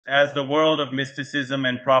As the world of mysticism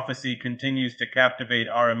and prophecy continues to captivate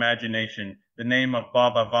our imagination, the name of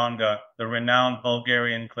Baba Vanga, the renowned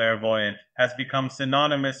Bulgarian clairvoyant, has become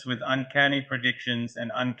synonymous with uncanny predictions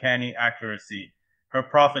and uncanny accuracy. Her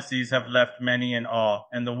prophecies have left many in awe,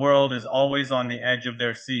 and the world is always on the edge of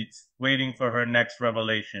their seats, waiting for her next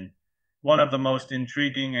revelation. One of the most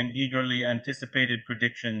intriguing and eagerly anticipated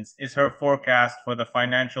predictions is her forecast for the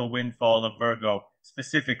financial windfall of Virgo,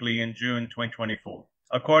 specifically in June 2024.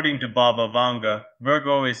 According to Baba Vanga,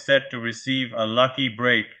 Virgo is set to receive a lucky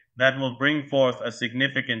break that will bring forth a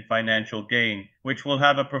significant financial gain, which will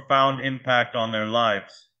have a profound impact on their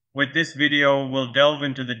lives. With this video, we'll delve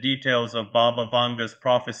into the details of Baba Vanga's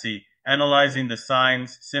prophecy, analyzing the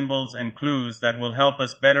signs, symbols, and clues that will help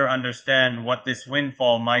us better understand what this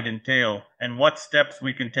windfall might entail and what steps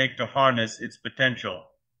we can take to harness its potential.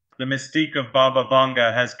 The mystique of Baba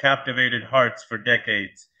Vanga has captivated hearts for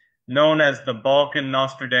decades. Known as the Balkan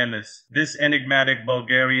Nostradamus, this enigmatic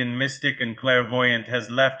Bulgarian mystic and clairvoyant has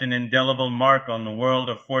left an indelible mark on the world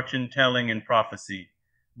of fortune-telling and prophecy.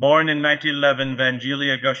 Born in 1911,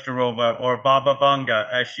 Vangelia Gushtarova, or Baba Vanga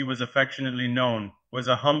as she was affectionately known, was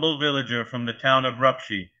a humble villager from the town of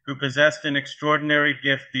Rupshi, who possessed an extraordinary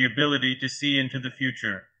gift, the ability to see into the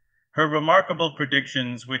future. Her remarkable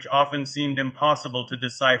predictions, which often seemed impossible to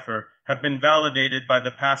decipher, have been validated by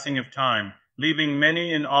the passing of time, leaving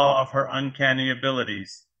many in awe of her uncanny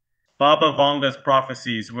abilities. Baba Vanga's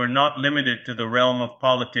prophecies were not limited to the realm of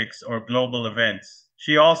politics or global events.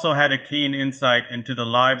 She also had a keen insight into the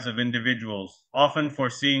lives of individuals, often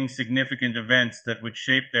foreseeing significant events that would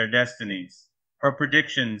shape their destinies. Her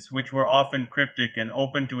predictions, which were often cryptic and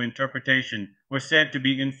open to interpretation, were said to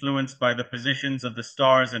be influenced by the positions of the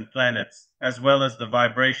stars and planets, as well as the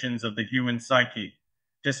vibrations of the human psyche.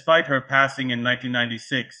 Despite her passing in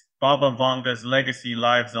 1996, Baba Vanga's legacy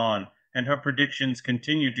lives on, and her predictions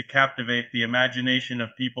continue to captivate the imagination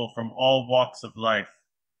of people from all walks of life.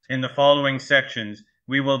 In the following sections,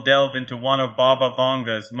 we will delve into one of Baba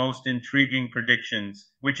Vanga's most intriguing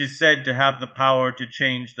predictions, which is said to have the power to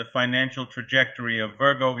change the financial trajectory of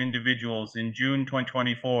Virgo individuals in June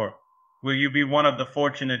 2024. Will you be one of the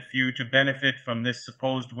fortunate few to benefit from this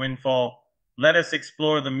supposed windfall? Let us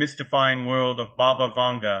explore the mystifying world of Baba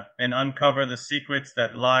Vanga and uncover the secrets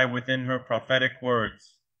that lie within her prophetic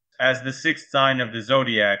words. As the sixth sign of the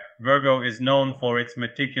zodiac, Virgo is known for its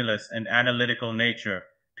meticulous and analytical nature.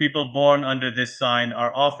 People born under this sign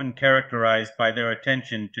are often characterized by their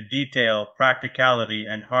attention to detail, practicality,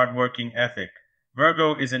 and hard-working ethic.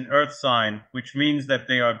 Virgo is an earth sign, which means that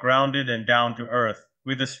they are grounded and down to earth,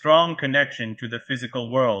 with a strong connection to the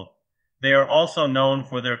physical world. They are also known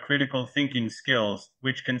for their critical thinking skills,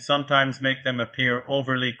 which can sometimes make them appear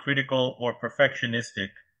overly critical or perfectionistic.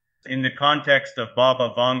 In the context of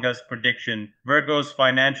Baba Vanga's prediction, Virgo's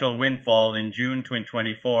financial windfall in June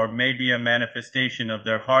 2024 may be a manifestation of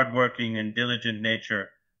their hardworking and diligent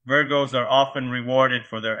nature. Virgos are often rewarded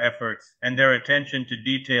for their efforts, and their attention to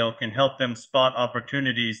detail can help them spot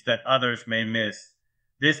opportunities that others may miss.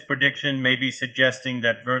 This prediction may be suggesting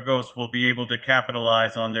that Virgos will be able to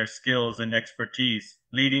capitalize on their skills and expertise,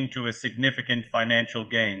 leading to a significant financial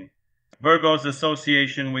gain. Virgo's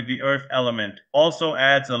association with the earth element also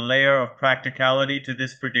adds a layer of practicality to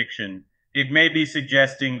this prediction. It may be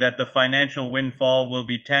suggesting that the financial windfall will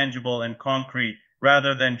be tangible and concrete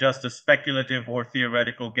rather than just a speculative or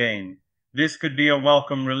theoretical gain. This could be a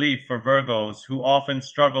welcome relief for Virgos who often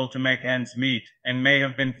struggle to make ends meet and may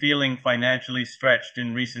have been feeling financially stretched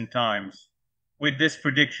in recent times. With this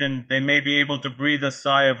prediction, they may be able to breathe a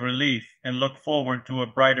sigh of relief and look forward to a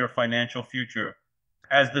brighter financial future.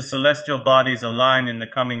 As the celestial bodies align in the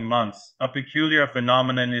coming months, a peculiar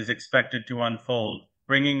phenomenon is expected to unfold,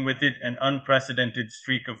 bringing with it an unprecedented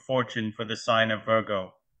streak of fortune for the sign of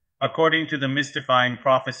Virgo. According to the mystifying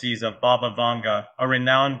prophecies of Baba Vanga, a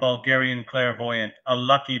renowned Bulgarian clairvoyant, a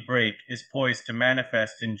lucky break is poised to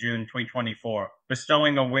manifest in June 2024,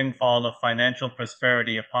 bestowing a windfall of financial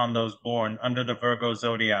prosperity upon those born under the Virgo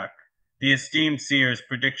Zodiac. The esteemed seer's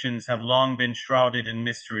predictions have long been shrouded in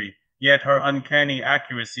mystery, yet her uncanny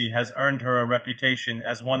accuracy has earned her a reputation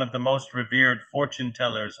as one of the most revered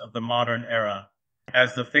fortune-tellers of the modern era.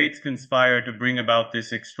 As the fates conspire to bring about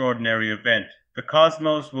this extraordinary event, the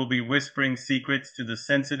cosmos will be whispering secrets to the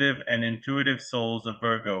sensitive and intuitive souls of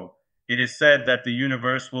Virgo. It is said that the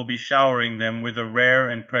universe will be showering them with a rare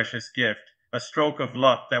and precious gift, a stroke of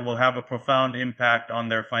luck that will have a profound impact on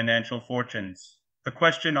their financial fortunes. The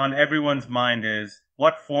question on everyone's mind is,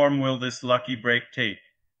 what form will this lucky break take?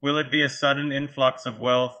 Will it be a sudden influx of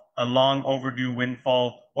wealth, a long overdue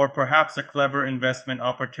windfall, or perhaps a clever investment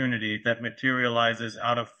opportunity that materializes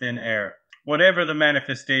out of thin air? Whatever the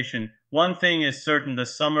manifestation, one thing is certain: the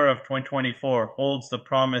summer of 2024 holds the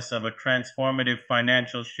promise of a transformative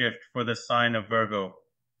financial shift for the sign of Virgo.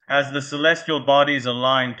 As the celestial bodies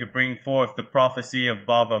align to bring forth the prophecy of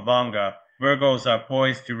Baba Vanga, Virgos are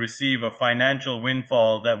poised to receive a financial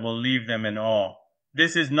windfall that will leave them in awe.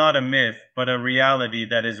 This is not a myth, but a reality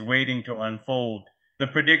that is waiting to unfold. The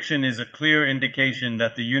prediction is a clear indication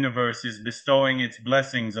that the universe is bestowing its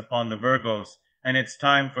blessings upon the Virgos, and it's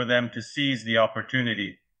time for them to seize the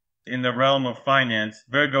opportunity. In the realm of finance,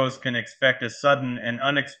 Virgos can expect a sudden and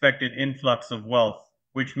unexpected influx of wealth,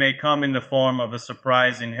 which may come in the form of a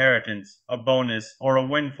surprise inheritance, a bonus, or a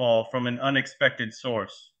windfall from an unexpected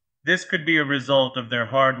source. This could be a result of their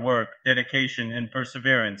hard work, dedication, and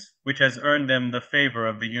perseverance, which has earned them the favor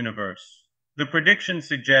of the universe. The prediction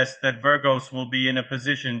suggests that Virgos will be in a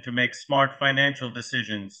position to make smart financial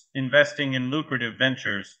decisions, investing in lucrative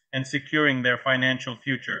ventures, and securing their financial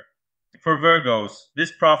future. For Virgos,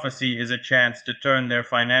 this prophecy is a chance to turn their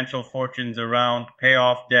financial fortunes around, pay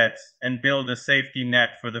off debts, and build a safety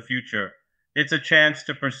net for the future. It's a chance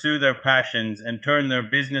to pursue their passions and turn their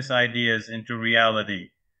business ideas into reality.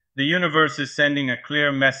 The universe is sending a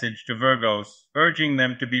clear message to Virgos, urging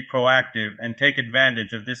them to be proactive and take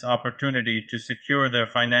advantage of this opportunity to secure their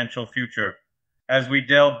financial future. As we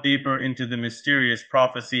delve deeper into the mysterious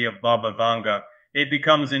prophecy of Baba Vanga, it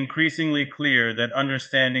becomes increasingly clear that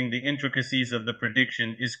understanding the intricacies of the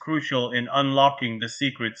prediction is crucial in unlocking the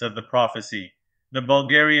secrets of the prophecy. The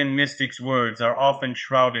Bulgarian mystic's words are often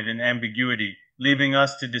shrouded in ambiguity, leaving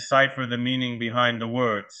us to decipher the meaning behind the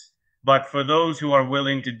words. But for those who are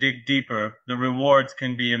willing to dig deeper, the rewards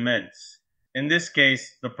can be immense. In this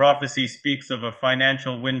case, the prophecy speaks of a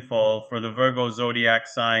financial windfall for the Virgo Zodiac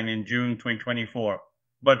sign in June 2024.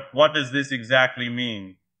 But what does this exactly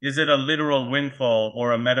mean? Is it a literal windfall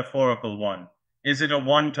or a metaphorical one? Is it a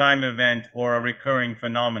one-time event or a recurring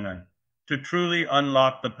phenomenon? To truly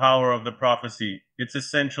unlock the power of the prophecy, it's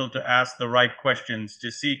essential to ask the right questions, to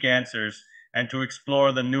seek answers, and to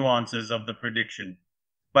explore the nuances of the prediction.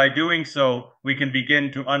 By doing so, we can begin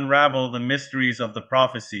to unravel the mysteries of the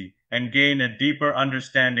prophecy and gain a deeper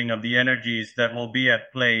understanding of the energies that will be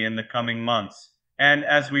at play in the coming months. And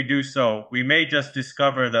as we do so, we may just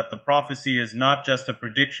discover that the prophecy is not just a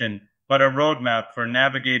prediction, but a roadmap for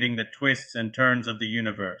navigating the twists and turns of the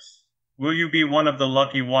universe. Will you be one of the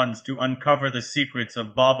lucky ones to uncover the secrets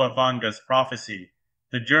of Baba Vanga's prophecy?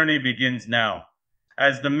 The journey begins now.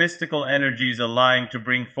 As the mystical energies align to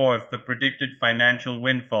bring forth the predicted financial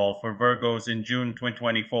windfall for Virgos in June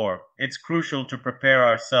 2024, it's crucial to prepare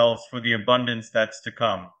ourselves for the abundance that's to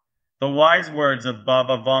come. The wise words of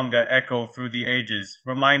Baba Vanga echo through the ages,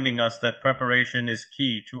 reminding us that preparation is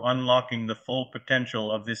key to unlocking the full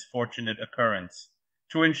potential of this fortunate occurrence.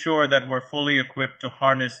 To ensure that we're fully equipped to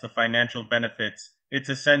harness the financial benefits, it's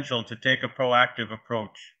essential to take a proactive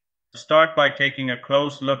approach. Start by taking a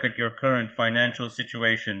close look at your current financial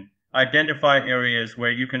situation. Identify areas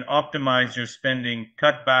where you can optimize your spending,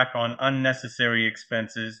 cut back on unnecessary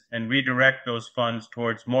expenses, and redirect those funds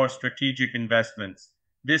towards more strategic investments.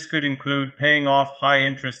 This could include paying off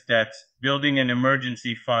high-interest debts, building an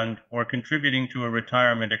emergency fund, or contributing to a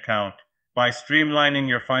retirement account. By streamlining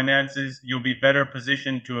your finances, you'll be better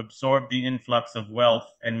positioned to absorb the influx of wealth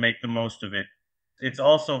and make the most of it. It's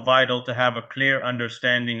also vital to have a clear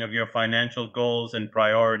understanding of your financial goals and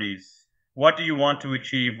priorities. What do you want to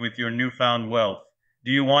achieve with your newfound wealth?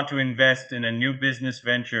 Do you want to invest in a new business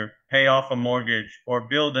venture, pay off a mortgage, or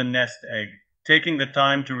build a nest egg? Taking the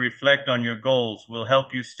time to reflect on your goals will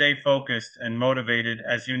help you stay focused and motivated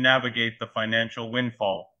as you navigate the financial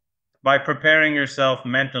windfall. By preparing yourself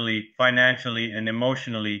mentally, financially, and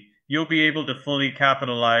emotionally, you'll be able to fully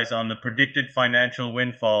capitalize on the predicted financial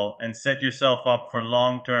windfall and set yourself up for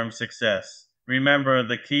long-term success. Remember,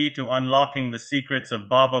 the key to unlocking the secrets of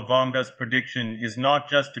Baba Vanga's prediction is not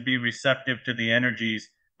just to be receptive to the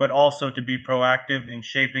energies, but also to be proactive in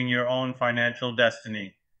shaping your own financial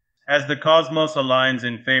destiny. As the cosmos aligns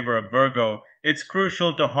in favor of Virgo, it's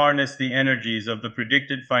crucial to harness the energies of the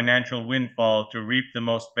predicted financial windfall to reap the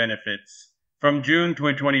most benefits. From June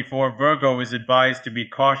 2024, Virgo is advised to be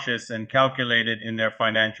cautious and calculated in their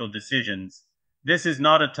financial decisions. This is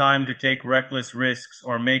not a time to take reckless risks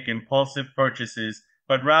or make impulsive purchases,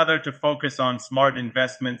 but rather to focus on smart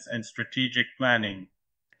investments and strategic planning.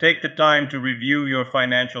 Take the time to review your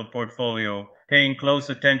financial portfolio, paying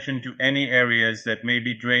close attention to any areas that may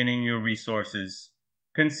be draining your resources.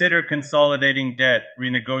 Consider consolidating debt,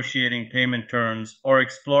 renegotiating payment terms, or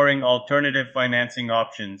exploring alternative financing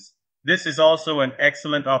options. This is also an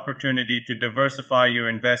excellent opportunity to diversify your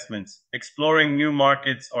investments, exploring new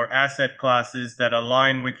markets or asset classes that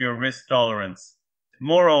align with your risk tolerance.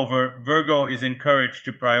 Moreover, Virgo is encouraged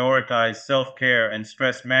to prioritize self-care and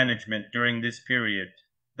stress management during this period.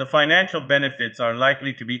 The financial benefits are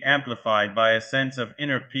likely to be amplified by a sense of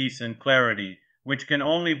inner peace and clarity, which can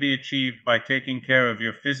only be achieved by taking care of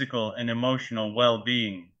your physical and emotional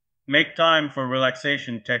well-being. Make time for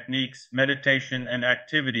relaxation techniques, meditation, and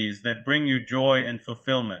activities that bring you joy and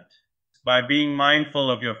fulfillment. By being mindful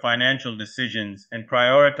of your financial decisions and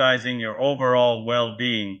prioritizing your overall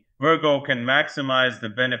well-being, Virgo can maximize the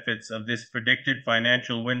benefits of this predicted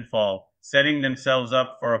financial windfall, setting themselves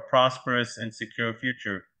up for a prosperous and secure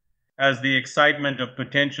future. As the excitement of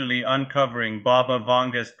potentially uncovering Baba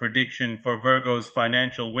Vanga's prediction for Virgo's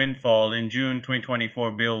financial windfall in June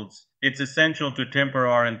 2024 builds, it's essential to temper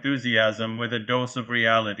our enthusiasm with a dose of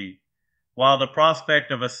reality. While the prospect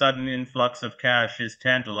of a sudden influx of cash is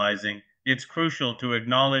tantalizing, it's crucial to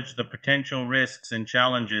acknowledge the potential risks and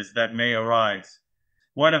challenges that may arise.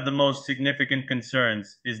 One of the most significant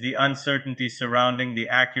concerns is the uncertainty surrounding the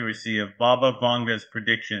accuracy of Baba Vanga's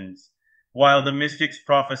predictions. While the mystic's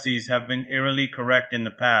prophecies have been eerily correct in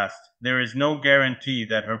the past, there is no guarantee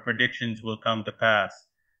that her predictions will come to pass.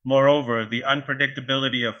 Moreover, the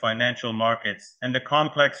unpredictability of financial markets and the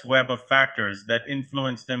complex web of factors that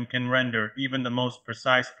influence them can render even the most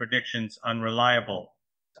precise predictions unreliable.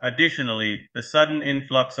 Additionally, the sudden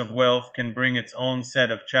influx of wealth can bring its own set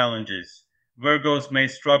of challenges. Virgos may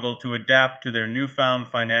struggle to adapt to their newfound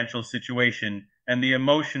financial situation, and the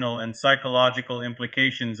emotional and psychological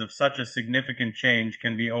implications of such a significant change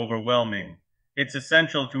can be overwhelming. It's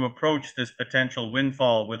essential to approach this potential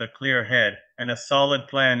windfall with a clear head and a solid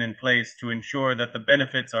plan in place to ensure that the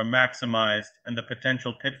benefits are maximized and the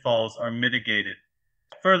potential pitfalls are mitigated.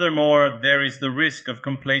 Furthermore, there is the risk of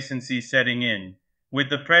complacency setting in. With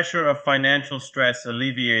the pressure of financial stress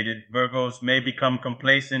alleviated, Virgos may become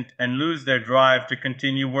complacent and lose their drive to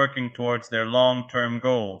continue working towards their long-term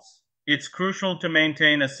goals. It's crucial to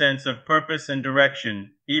maintain a sense of purpose and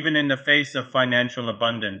direction, even in the face of financial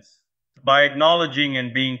abundance. By acknowledging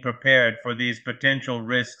and being prepared for these potential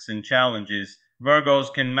risks and challenges,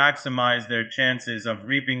 Virgos can maximize their chances of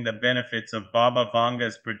reaping the benefits of Baba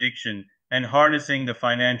Vanga's prediction and harnessing the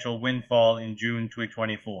financial windfall in June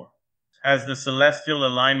 2024. As the celestial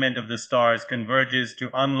alignment of the stars converges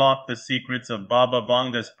to unlock the secrets of Baba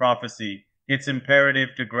Vanga's prophecy, it's imperative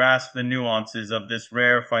to grasp the nuances of this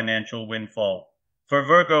rare financial windfall. For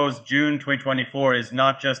Virgos, June 2024 is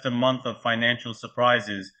not just a month of financial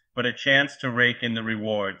surprises, but a chance to rake in the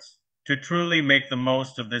rewards. To truly make the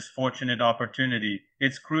most of this fortunate opportunity,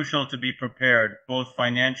 it's crucial to be prepared, both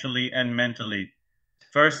financially and mentally.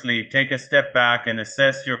 Firstly, take a step back and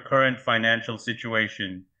assess your current financial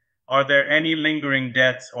situation. Are there any lingering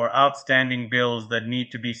debts or outstanding bills that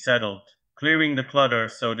need to be settled? Clearing the clutter,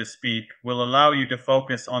 so to speak, will allow you to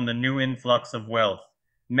focus on the new influx of wealth.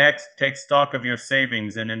 Next, take stock of your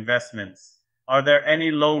savings and investments. Are there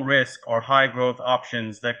any low-risk or high-growth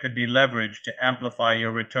options that could be leveraged to amplify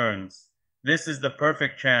your returns? This is the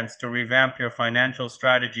perfect chance to revamp your financial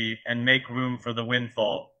strategy and make room for the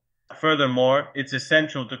windfall. Furthermore, it's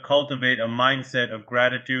essential to cultivate a mindset of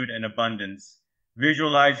gratitude and abundance.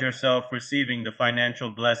 Visualize yourself receiving the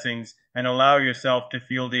financial blessings and allow yourself to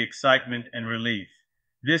feel the excitement and relief.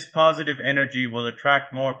 This positive energy will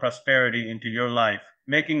attract more prosperity into your life,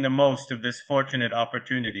 making the most of this fortunate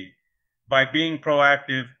opportunity. By being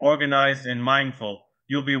proactive, organized, and mindful,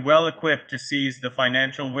 you'll be well equipped to seize the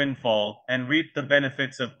financial windfall and reap the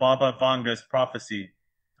benefits of Baba Vanga's prophecy.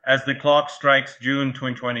 As the clock strikes June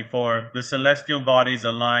 2024, the celestial bodies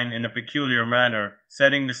align in a peculiar manner,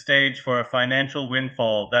 setting the stage for a financial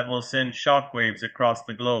windfall that will send shockwaves across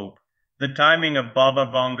the globe. The timing of Baba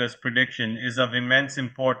Vanga's prediction is of immense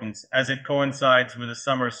importance as it coincides with the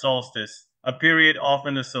summer solstice, a period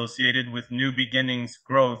often associated with new beginnings,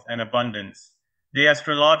 growth, and abundance. The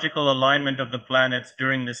astrological alignment of the planets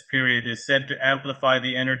during this period is said to amplify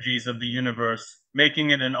the energies of the universe, making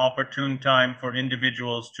it an opportune time for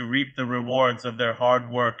individuals to reap the rewards of their hard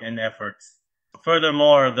work and efforts.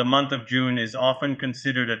 Furthermore, the month of June is often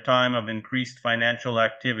considered a time of increased financial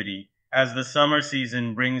activity, as the summer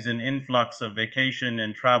season brings an influx of vacation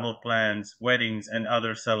and travel plans, weddings, and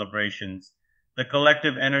other celebrations. The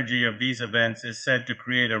collective energy of these events is said to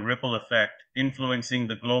create a ripple effect, influencing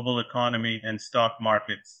the global economy and stock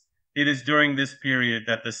markets. It is during this period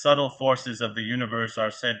that the subtle forces of the universe are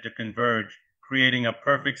said to converge, creating a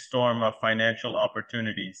perfect storm of financial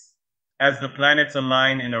opportunities. As the planets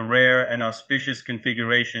align in a rare and auspicious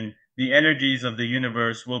configuration, the energies of the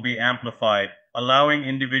universe will be amplified, allowing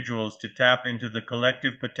individuals to tap into the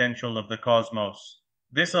collective potential of the cosmos.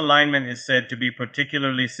 This alignment is said to be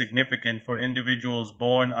particularly significant for individuals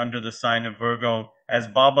born under the sign of Virgo, as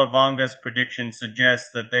Baba Vanga's prediction suggests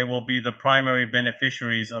that they will be the primary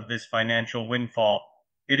beneficiaries of this financial windfall.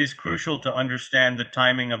 It is crucial to understand the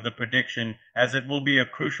timing of the prediction, as it will be a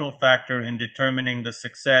crucial factor in determining the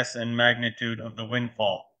success and magnitude of the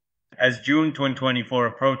windfall. As June 2024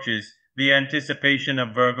 approaches, the anticipation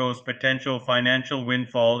of Virgo's potential financial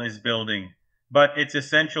windfall is building. But it's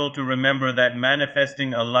essential to remember that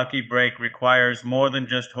manifesting a lucky break requires more than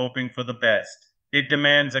just hoping for the best. It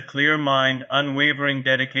demands a clear mind, unwavering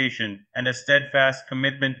dedication, and a steadfast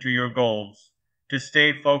commitment to your goals. To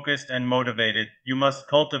stay focused and motivated, you must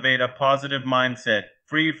cultivate a positive mindset,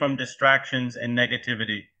 free from distractions and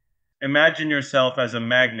negativity. Imagine yourself as a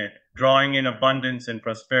magnet, drawing in abundance and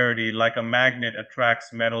prosperity like a magnet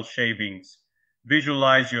attracts metal shavings.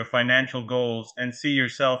 Visualize your financial goals and see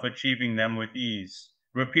yourself achieving them with ease.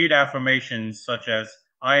 Repeat affirmations such as,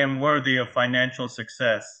 "I am worthy of financial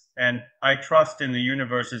success," and "I trust in the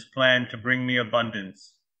universe's plan to bring me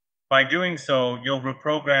abundance." By doing so, you'll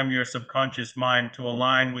reprogram your subconscious mind to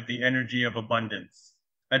align with the energy of abundance.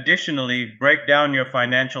 Additionally, break down your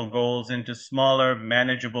financial goals into smaller,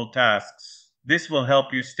 manageable tasks. This will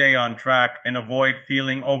help you stay on track and avoid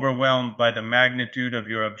feeling overwhelmed by the magnitude of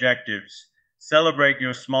your objectives. Celebrate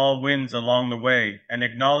your small wins along the way and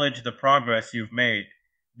acknowledge the progress you've made.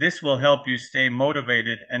 This will help you stay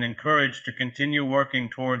motivated and encouraged to continue working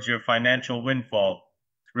towards your financial windfall.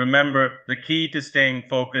 Remember, the key to staying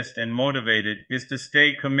focused and motivated is to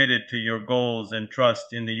stay committed to your goals and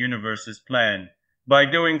trust in the universe's plan. By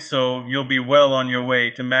doing so, you'll be well on your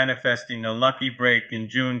way to manifesting a lucky break in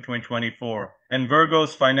June 2024, and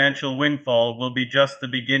Virgo's financial windfall will be just the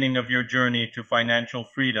beginning of your journey to financial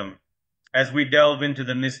freedom. As we delve into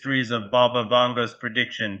the mysteries of Baba Vanga's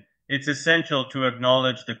prediction, it's essential to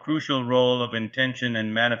acknowledge the crucial role of intention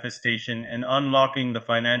and manifestation in unlocking the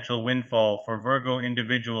financial windfall for Virgo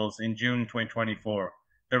individuals in June 2024.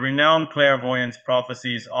 The renowned clairvoyant's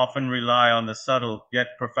prophecies often rely on the subtle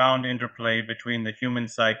yet profound interplay between the human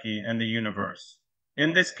psyche and the universe.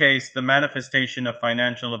 In this case, the manifestation of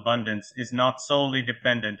financial abundance is not solely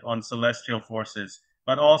dependent on celestial forces,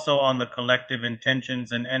 but also on the collective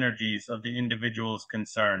intentions and energies of the individuals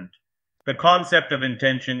concerned. The concept of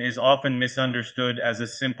intention is often misunderstood as a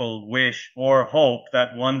simple wish or hope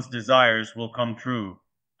that one's desires will come true.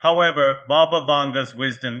 However, Baba Vanga's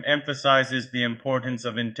wisdom emphasizes the importance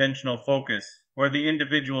of intentional focus, where the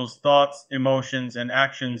individual's thoughts, emotions, and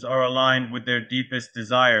actions are aligned with their deepest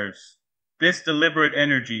desires. This deliberate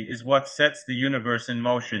energy is what sets the universe in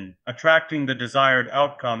motion, attracting the desired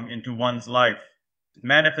outcome into one's life.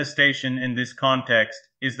 Manifestation in this context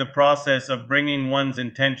is the process of bringing one's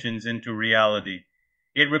intentions into reality.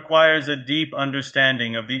 It requires a deep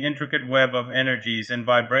understanding of the intricate web of energies and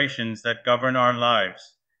vibrations that govern our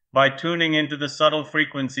lives. By tuning into the subtle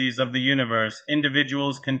frequencies of the universe,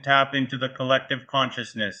 individuals can tap into the collective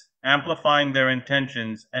consciousness, amplifying their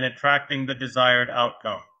intentions and attracting the desired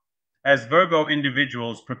outcome. As Virgo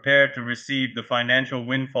individuals prepare to receive the financial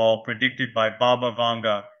windfall predicted by Baba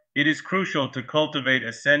Vanga, it is crucial to cultivate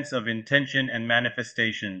a sense of intention and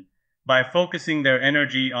manifestation. By focusing their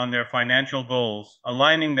energy on their financial goals,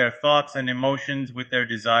 aligning their thoughts and emotions with their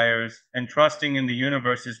desires, and trusting in the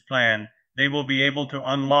universe's plan, they will be able to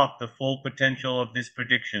unlock the full potential of this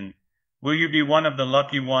prediction. Will you be one of the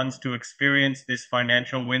lucky ones to experience this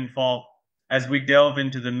financial windfall? As we delve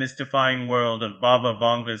into the mystifying world of Baba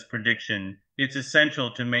Vanga's prediction, it's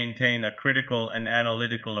essential to maintain a critical and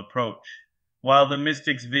analytical approach. While the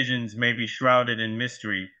mystic's visions may be shrouded in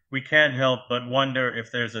mystery, we can't help but wonder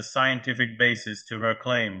if there's a scientific basis to her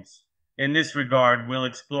claims. In this regard, we'll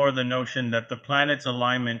explore the notion that the planet's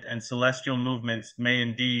alignment and celestial movements may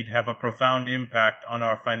indeed have a profound impact on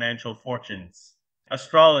our financial fortunes.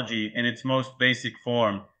 Astrology, in its most basic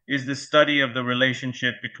form, is the study of the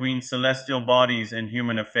relationship between celestial bodies and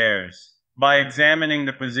human affairs. By examining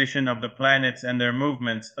the position of the planets and their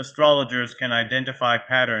movements, astrologers can identify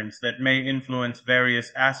patterns that may influence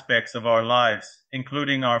various aspects of our lives,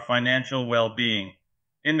 including our financial well-being.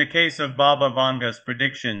 In the case of Baba Vanga's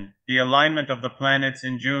prediction, the alignment of the planets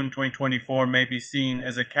in June 2024 may be seen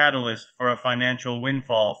as a catalyst for a financial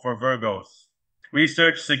windfall for Virgos.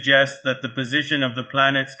 Research suggests that the position of the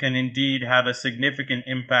planets can indeed have a significant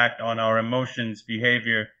impact on our emotions,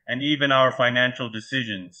 behavior, and even our financial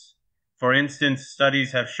decisions. For instance,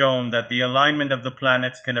 studies have shown that the alignment of the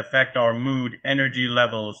planets can affect our mood, energy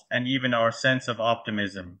levels, and even our sense of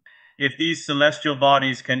optimism. If these celestial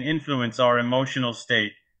bodies can influence our emotional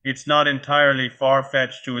state, it's not entirely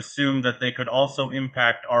far-fetched to assume that they could also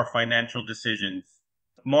impact our financial decisions.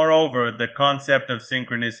 Moreover, the concept of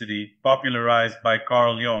synchronicity, popularized by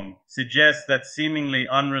Carl Jung, suggests that seemingly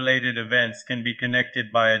unrelated events can be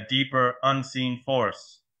connected by a deeper, unseen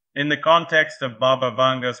force. In the context of Baba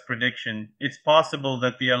Vanga's prediction, it's possible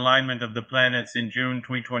that the alignment of the planets in June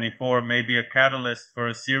 2024 may be a catalyst for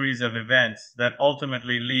a series of events that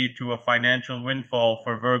ultimately lead to a financial windfall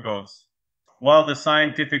for Virgos. While the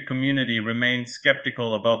scientific community remains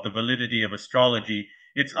skeptical about the validity of astrology,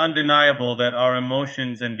 it's undeniable that our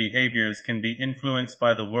emotions and behaviors can be influenced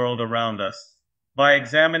by the world around us. By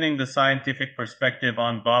examining the scientific perspective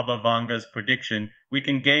on Baba Vanga's prediction, we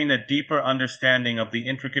can gain a deeper understanding of the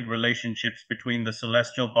intricate relationships between the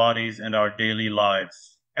celestial bodies and our daily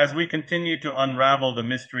lives. As we continue to unravel the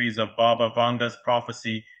mysteries of Baba Vanga's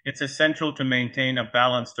prophecy, it's essential to maintain a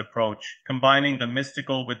balanced approach, combining the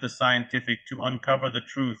mystical with the scientific to uncover the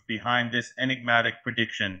truth behind this enigmatic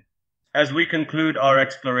prediction. As we conclude our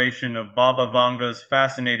exploration of Baba Vanga's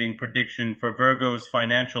fascinating prediction for Virgo's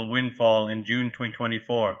financial windfall in June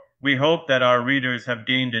 2024, we hope that our readers have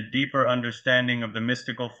gained a deeper understanding of the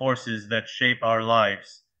mystical forces that shape our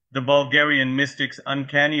lives. The Bulgarian mystic's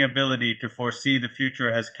uncanny ability to foresee the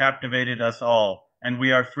future has captivated us all, and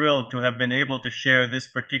we are thrilled to have been able to share this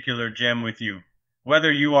particular gem with you.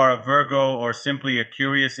 Whether you are a Virgo or simply a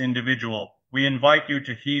curious individual, we invite you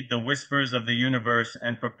to heed the whispers of the universe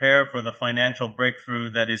and prepare for the financial breakthrough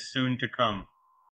that is soon to come.